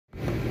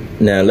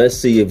Now let's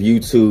see if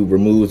YouTube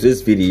removes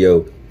this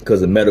video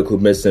because of medical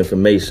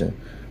misinformation.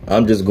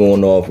 I'm just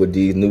going off what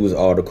these news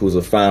articles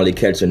are finally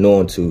catching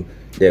on to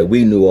that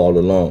we knew all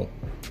along.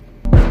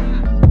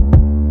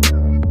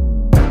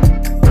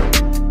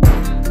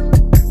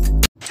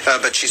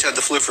 But she's had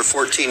the flu for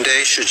 14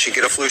 days. Should she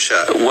get a flu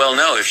shot? Well,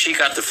 no. If she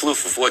got the flu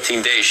for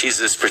 14 days, she's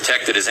as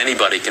protected as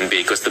anybody can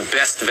be, because the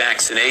best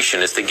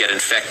vaccination is to get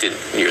infected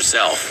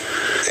yourself.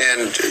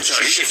 And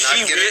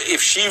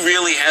if she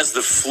really has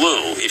the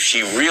flu,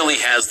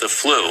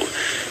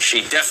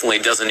 she definitely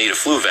doesn't need a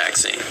flu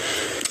vaccine.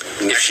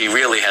 If she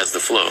really has the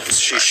flu,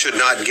 she should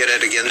not get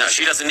it again. No,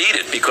 she doesn't need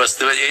it, because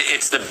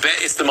it's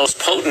the most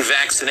potent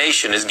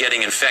vaccination is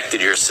getting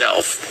infected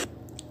yourself.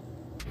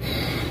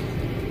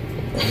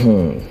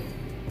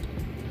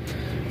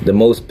 The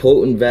most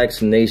potent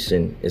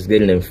vaccination is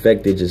getting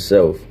infected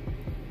yourself,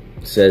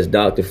 says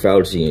Dr.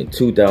 Fauci in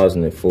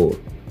 2004.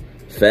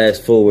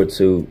 Fast forward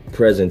to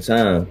present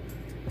time,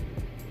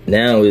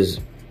 now is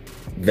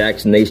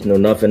vaccination or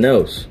nothing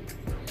else,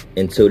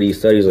 until these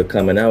studies are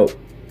coming out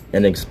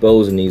and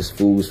exposing these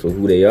fools for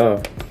who they are.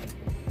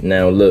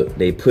 Now look,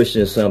 they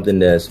pushing something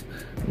that's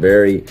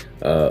very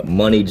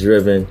money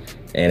driven,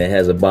 and it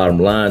has a bottom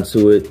line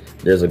to it.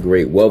 There's a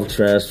great wealth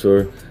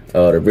transfer.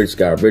 The rich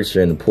got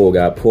richer and the poor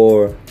got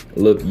poorer.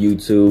 Look,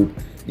 YouTube,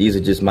 these are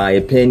just my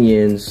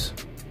opinions,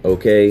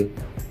 okay?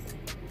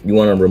 You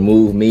want to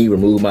remove me,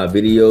 remove my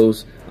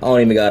videos? I don't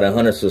even got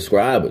 100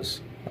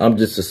 subscribers. I'm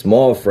just a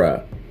small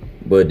fry.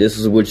 But this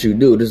is what you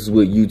do. This is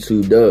what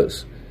YouTube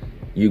does.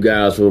 You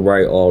guys were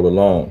right all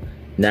along.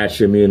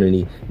 Natural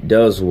immunity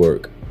does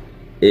work.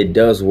 It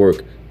does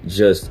work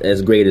just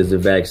as great as the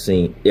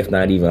vaccine, if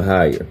not even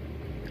higher.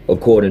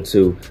 According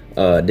to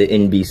the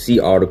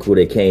NBC article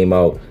that came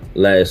out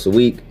last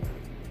week.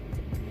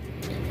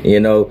 You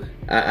know,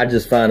 I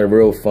just find it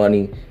real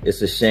funny.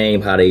 It's a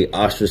shame how they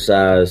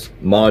ostracize,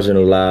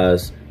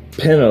 marginalize,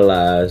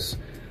 penalize,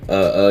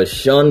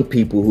 shun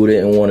people who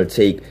didn't want to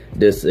take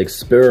this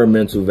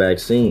experimental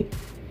vaccine.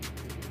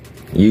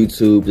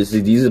 YouTube,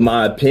 these are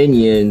my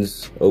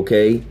opinions,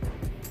 okay?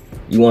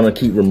 You want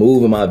to keep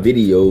removing my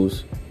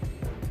videos.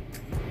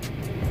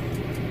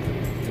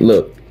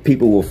 Look,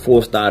 people were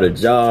forced out of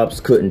jobs,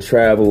 couldn't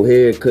travel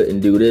here, couldn't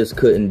do this,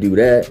 couldn't do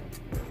that.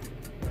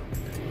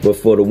 But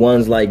for the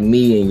ones like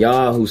me and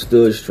y'all who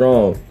stood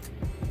strong,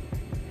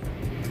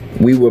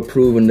 we were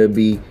proven to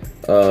be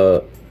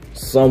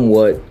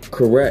somewhat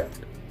correct.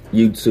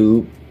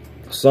 YouTube,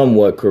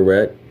 somewhat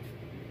correct.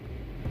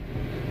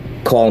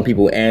 Calling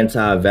people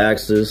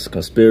anti-vaxxers,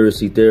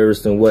 conspiracy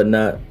theorists and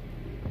whatnot.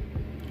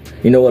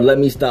 You know what, let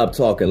me stop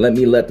talking. Let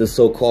me let the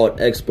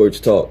so-called experts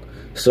talk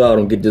so I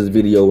don't get this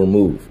video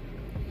removed.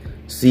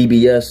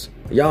 CBS,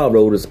 y'all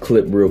wrote this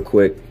clip real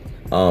quick.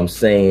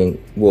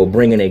 Saying, well,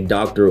 bringing a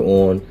doctor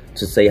on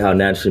to say how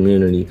natural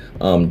immunity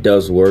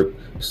does work.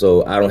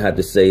 So I don't have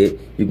to say it.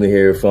 You can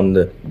hear it from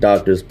the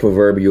doctor's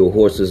proverbial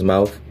horse's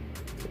mouth.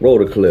 Roll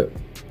the clip.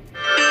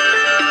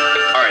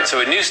 All right,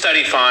 so a new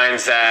study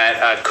finds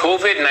that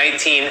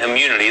COVID-19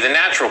 immunity, the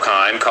natural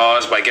kind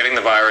caused by getting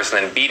the virus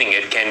and then beating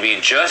it, can be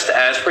just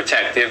as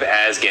protective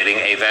as getting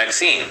a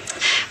vaccine.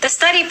 The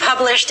study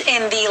published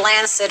in The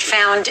Lancet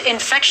found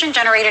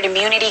infection-generated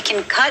immunity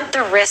can cut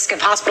the risk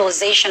of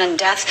hospitalization and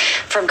death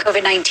from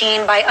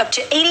COVID-19 by up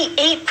to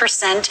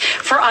 88%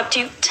 for up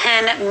to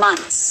 10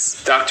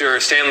 months. Dr.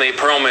 Stanley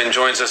Perlman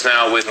joins us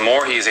now with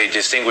more. He's a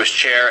distinguished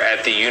chair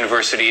at the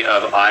University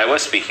of Iowa,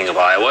 speaking of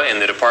Iowa, in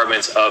the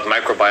departments of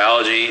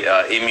microbiology,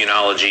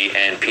 immunology,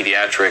 and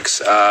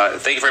pediatrics.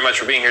 Thank you very much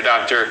for being here,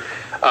 Doctor.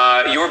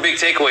 Your big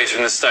takeaways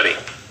from this study?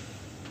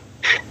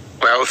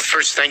 Well,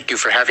 first, thank you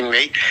for having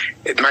me.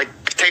 My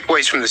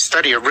takeaways from the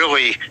study are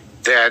really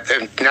that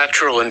a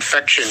natural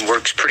infection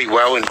works pretty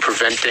well in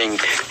preventing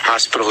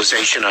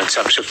hospitalization on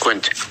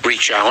subsequent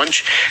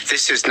re-challenge.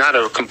 This is not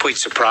a complete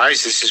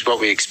surprise. This is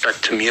what we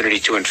expect immunity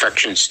to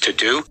infections to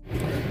do.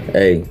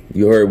 Hey,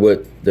 you heard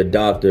what the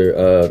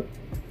doctor,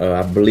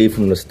 I believe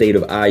from the state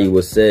of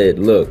Iowa, said.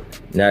 Look,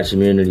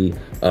 natural immunity,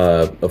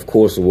 of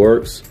course,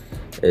 works.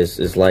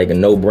 It's like a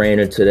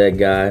no-brainer to that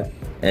guy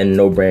and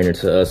no-brainer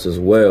to us as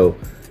well.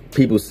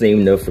 People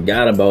seem to have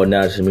forgotten about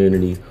natural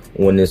immunity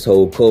when this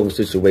whole COVID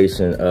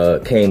situation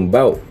came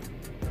about,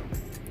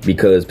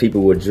 because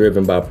people were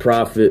driven by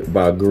profit,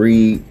 by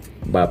greed,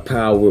 by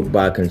power,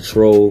 by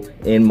control,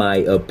 in my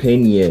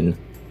opinion.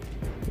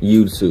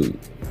 YouTube.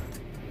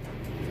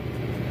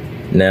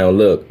 Now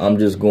look, I'm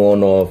just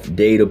going off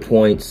data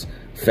points,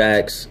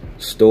 facts,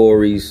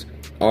 stories,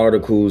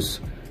 articles,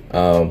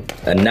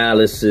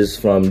 analysis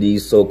from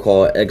these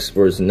so-called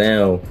experts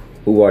now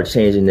who are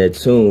changing their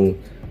tune,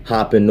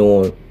 hopping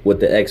on with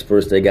the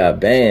experts that got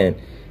banned.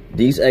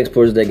 These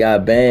experts that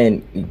got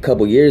banned a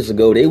couple years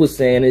ago, they were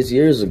saying this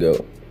years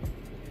ago.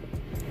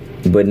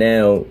 But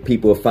now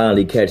people are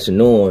finally catching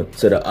on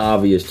to the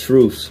obvious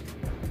truths.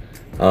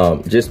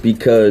 Just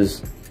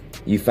because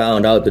you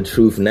found out the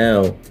truth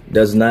now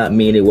does not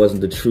mean it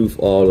wasn't the truth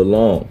all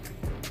along.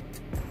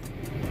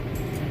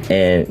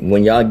 And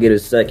when y'all get a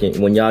second,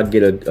 when y'all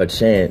get a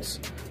chance,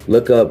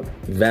 Look up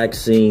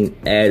Vaccine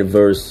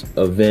Adverse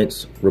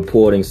Events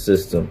Reporting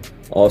System,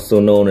 also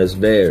known as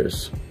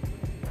VAERS.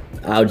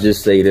 I'll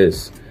just say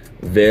this.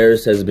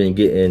 VAERS has been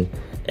getting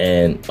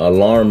an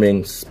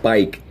alarming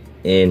spike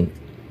in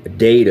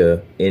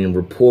data in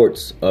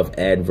reports of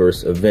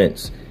adverse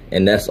events.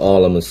 And that's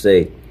all I'm going to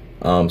say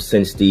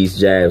since these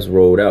jabs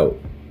rolled out.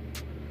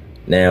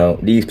 Now,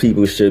 these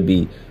people should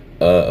be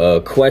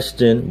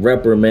questioned,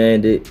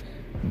 reprimanded,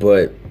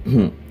 but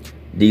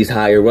these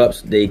higher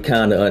ups, they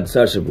kind of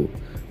untouchable.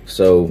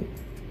 So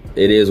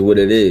it is what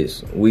it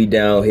is. We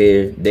down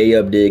here, they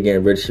up there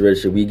getting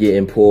richer. We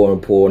getting poor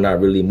and poor, not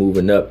really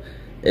moving up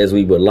as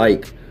we would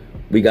like.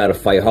 We got to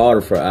fight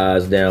harder for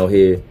ours down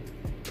here,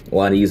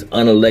 while these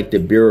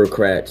unelected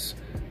bureaucrats,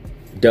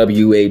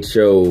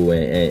 WHO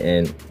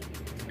and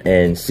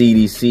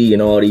CDC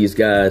and all these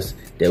guys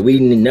that we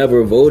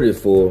never voted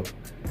for,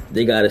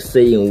 they got a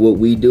say in what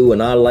we do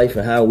in our life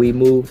and how we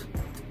move.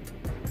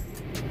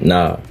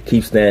 Nah,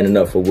 keep standing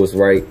up for what's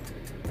right.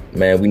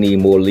 Man, we need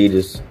more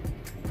leaders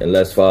and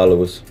less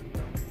followers.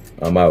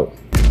 I'm out.